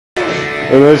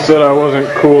And they said I wasn't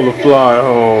cool to fly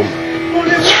home.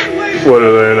 What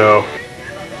do they know?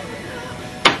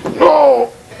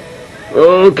 Oh!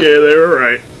 Okay, they were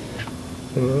right.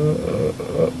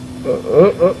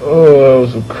 That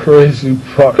was a crazy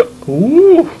party.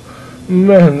 Woo!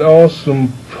 Man,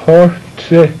 awesome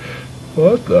party.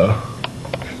 What the?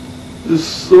 Is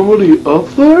somebody up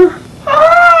there?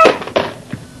 Ah!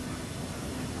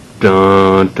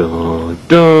 Dun dun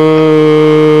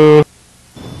dun.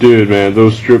 Dude, man,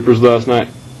 those strippers last night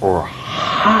were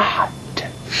hot.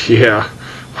 Yeah,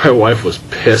 my wife was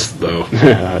pissed though.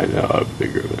 Yeah, I know, I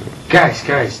figured that. Guys,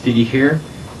 did you hear?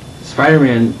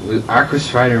 Aqua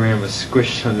Spider-Man was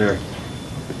squished under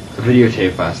the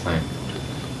videotape last night.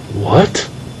 What?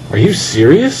 Are you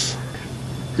serious?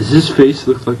 Does his face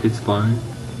look like it's fine?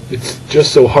 It's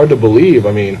just so hard to believe.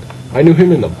 I mean, I knew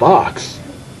him in the box.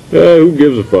 Yeah, who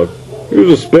gives a fuck? He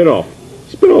was a spin-off.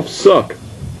 Spin-offs suck.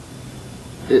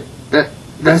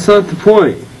 That's not the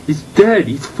point. He's dead.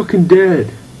 He's fucking dead.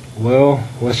 Well,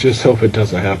 let's just hope it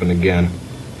doesn't happen again.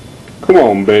 Come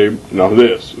on, babe. Now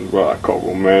this is what I call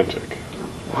romantic.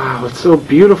 Wow, it's so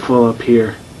beautiful up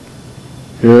here.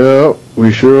 Yeah,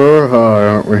 we sure are high,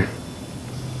 aren't we?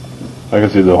 I can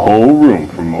see the whole room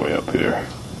from way up here.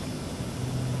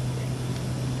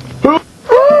 Oh,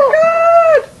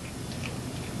 God!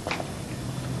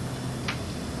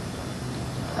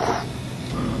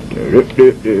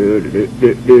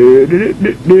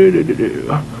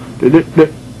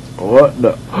 What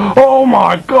the? Oh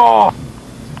my God!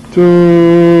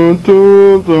 Dun,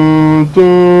 dun, dun,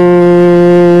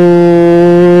 dun.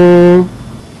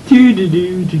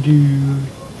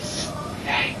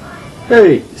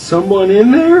 Hey, someone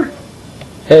in there?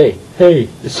 Hey,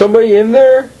 is somebody in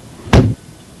there?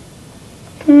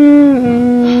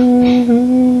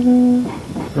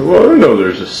 Well, I know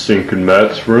there's a sink in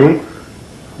Matt's room.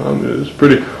 I mean, it's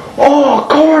pretty. Oh,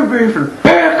 corned beef and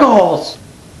pickles!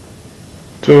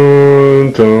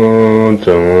 Dun, dun,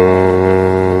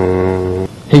 dun.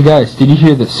 Hey guys, did you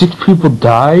hear that 6 people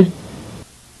died?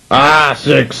 Ah,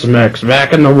 6 mix.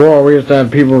 Back in the war, we used to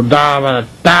have people die by the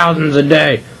thousands a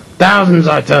day. Thousands,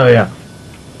 I tell ya.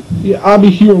 Yeah, I be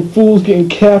hearing fools getting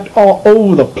capped all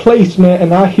over the place, man,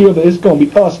 and I hear that it's gonna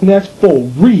be us next for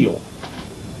real.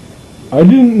 I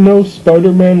didn't know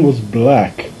Spider-Man was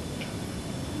black.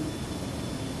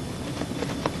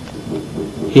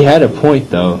 He had a point,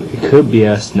 though. It could be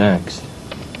us next.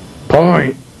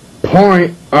 Point.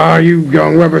 Ah, you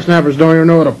young whippersnappers don't even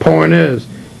know what a point is.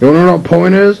 You wanna know what a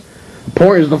point is? A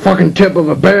point is the fucking tip of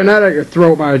a bayonet at your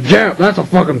throat by a Jap. That's a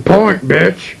fucking point,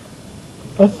 bitch.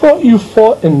 I thought you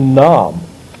fought in Nam.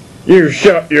 You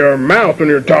shut your mouth when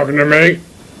you're talking to me.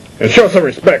 And show some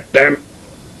respect, damn it.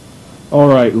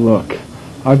 Alright, look.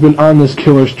 I've been on this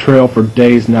killer's trail for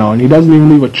days now, and he doesn't even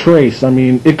leave a trace. I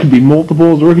mean, it could be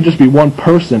multiples, or it could just be one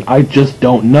person. I just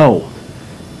don't know.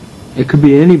 It could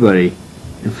be anybody.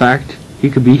 In fact, he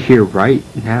could be here right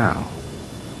now.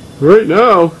 Right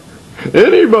now?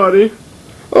 Anybody?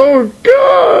 Oh,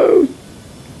 God!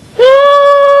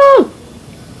 Ah!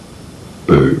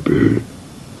 Baby.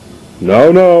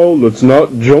 No, let's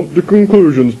not jump to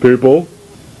conclusions, people.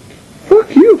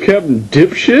 Fuck you, Captain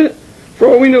Dipshit. For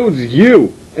all we know, it's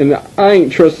you. And I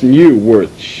ain't trusting you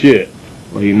worth shit.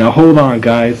 Wait, now hold on,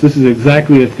 guys. This is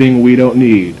exactly the thing we don't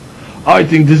need. I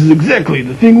think this is exactly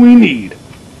the thing we need.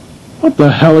 What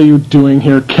the hell are you doing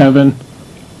here, Kevin?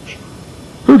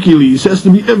 Hercules has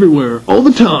to be everywhere, all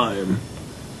the time.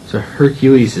 So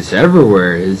Hercules is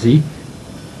everywhere, is he?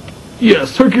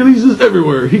 Yes, Hercules is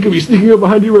everywhere. He could be sneaking up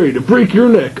behind you ready to break your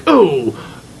neck. Oh,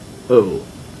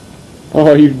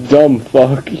 you dumb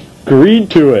fuck.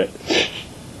 Agreed to it.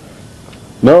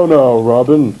 No,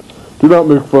 Robin. Do not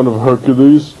make fun of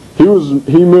Hercules. He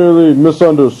merely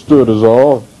misunderstood is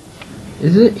all.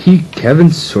 Isn't he Kevin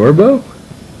Sorbo?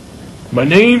 My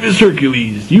name is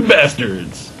Hercules, you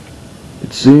bastards.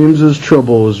 It seems his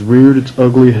trouble has reared its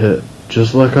ugly head,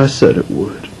 just like I said it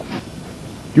would.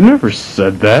 You never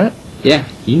said that. Yeah,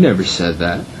 you never said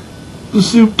that. The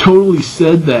suit totally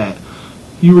said that.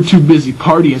 You were too busy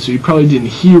partying, so you probably didn't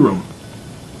hear him.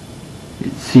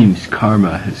 It seems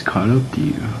karma has caught up to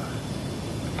you.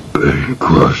 Bane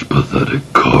crushed pathetic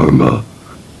karma.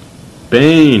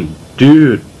 Bane,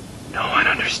 dude. No one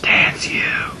understands you.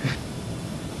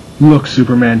 Look,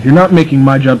 Superman, you're not making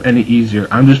my job any easier.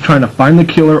 I'm just trying to find the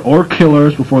killer or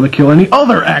killers before they kill any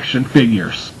other action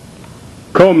figures.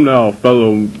 Come now,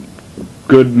 fellow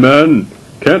good men.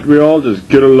 Can't we all just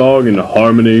get along in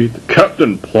harmony, the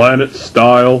Captain Planet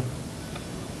style?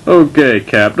 Okay,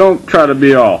 Cap, don't try to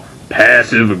be all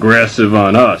passive-aggressive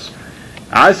on us.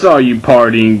 I saw you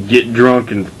partying, get drunk,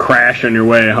 and crash on your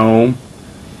way home.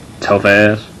 tough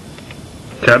ass.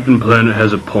 Captain Planet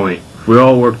has a point. If we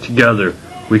all work together,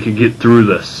 we could get through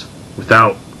this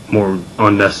without more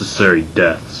unnecessary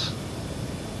deaths.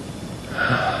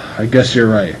 I guess you're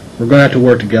right. We're gonna have to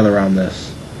work together on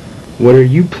this. What are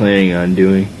you planning on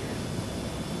doing?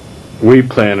 We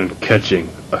plan on catching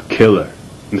a killer,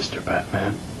 Mr.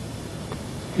 Batman.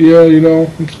 Yeah, I'm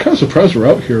kind of surprised we're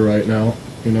out here right now.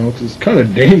 Because it's kind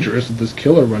of dangerous with this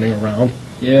killer running around.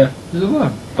 Yeah, there's a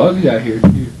lot of bugs out here,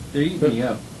 too. They're eating me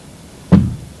up.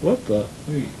 What the?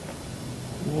 Wait.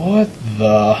 What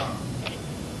the?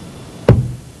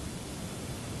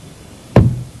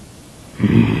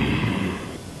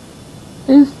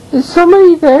 Is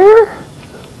somebody there?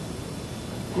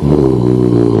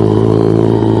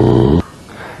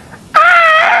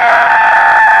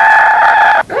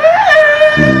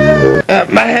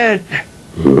 My head!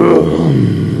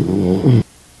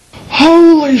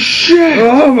 Holy shit!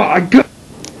 Oh my god!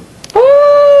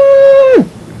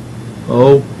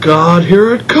 Oh god,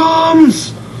 here it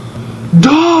comes!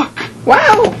 Doc!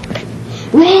 Wow!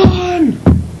 Run!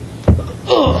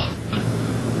 Ugh.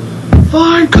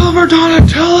 Find cover,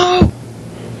 Donatello!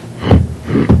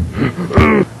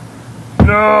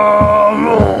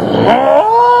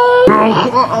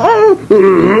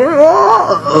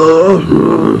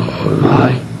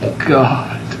 My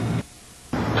God.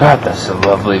 God, that's a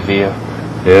lovely view.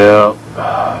 Yeah,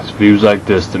 it's views like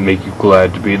this that make you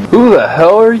glad to be. Who the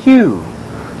hell are you?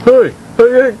 Hey,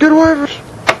 get away from us!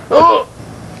 Oh!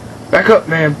 Back up,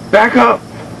 man, back up!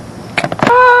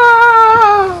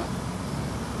 Ah!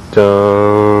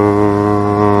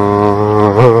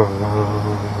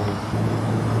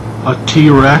 A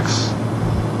T-Rex?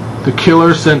 The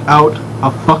killer sent out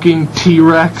a fucking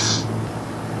T-Rex?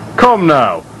 Come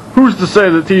now, who's to say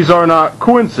that these are not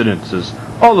coincidences?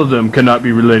 All of them cannot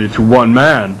be related to one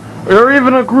man, or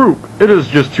even a group. It is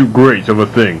just too great of a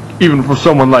thing, even for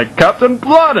someone like Captain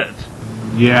Planet.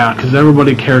 Yeah, 'cause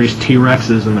everybody carries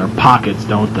T-Rexes in their pockets,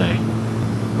 don't they?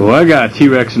 Well, I got a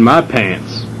T-Rex in my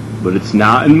pants, but it's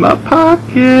not in my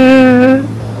pocket.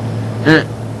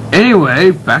 Anyway,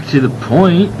 back to the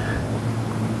point.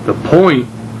 The point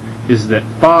is that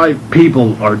 5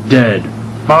 people are dead.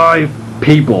 5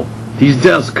 people. These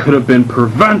deaths could have been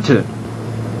prevented.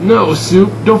 No,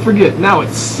 Soup, don't forget, now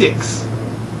it's 6.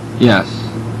 Yes,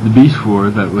 the Beast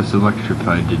War that was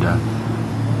electrified to death.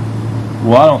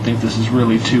 Well, I don't think this is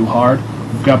really too hard.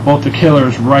 We've got both the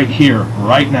killers right here,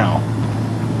 right now.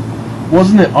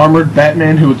 Wasn't it Armored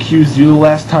Batman who accused you the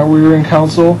last time we were in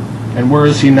council? And where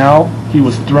is he now? He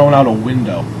was thrown out a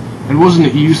window. And wasn't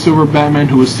it you, Silver Batman,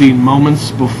 who was seen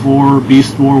moments before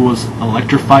Beast War was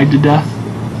electrified to death?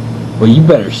 Well, you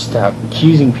better stop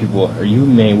accusing people or you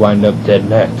may wind up dead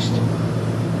next.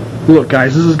 Look,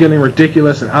 guys, this is getting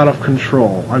ridiculous and out of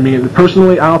control. I mean,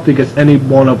 personally, I don't think it's any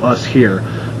one of us here.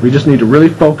 We just need to really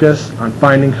focus on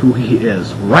finding who he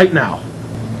is, right now.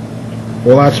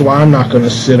 Well, that's why I'm not going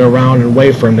to sit around and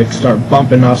wait for him to start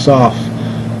bumping us off.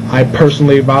 I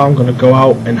personally vow I'm going to go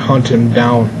out and hunt him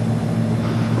down.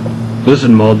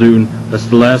 Listen, Muldoon, that's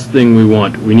the last thing we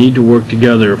want. We need to work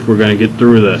together if we're going to get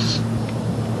through this.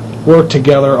 Work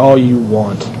together all you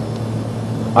want.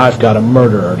 I've got a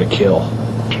murderer to kill.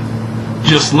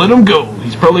 Just let him go.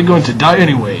 He's probably going to die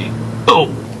anyway. Oh!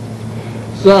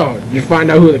 So, did you find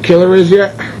out who the killer is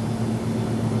yet?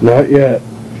 Not yet.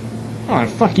 Oh,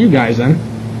 fuck you guys then.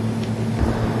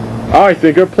 I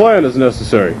think a plan is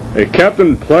necessary. A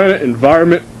Captain Planet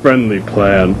environment-friendly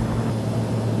plan.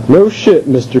 No shit,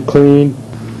 Mr. Clean.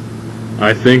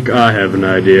 I think I have an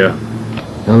idea.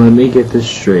 Now let me get this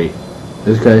straight.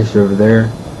 Those guys over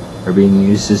there are being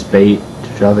used as bait to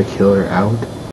draw the killer out?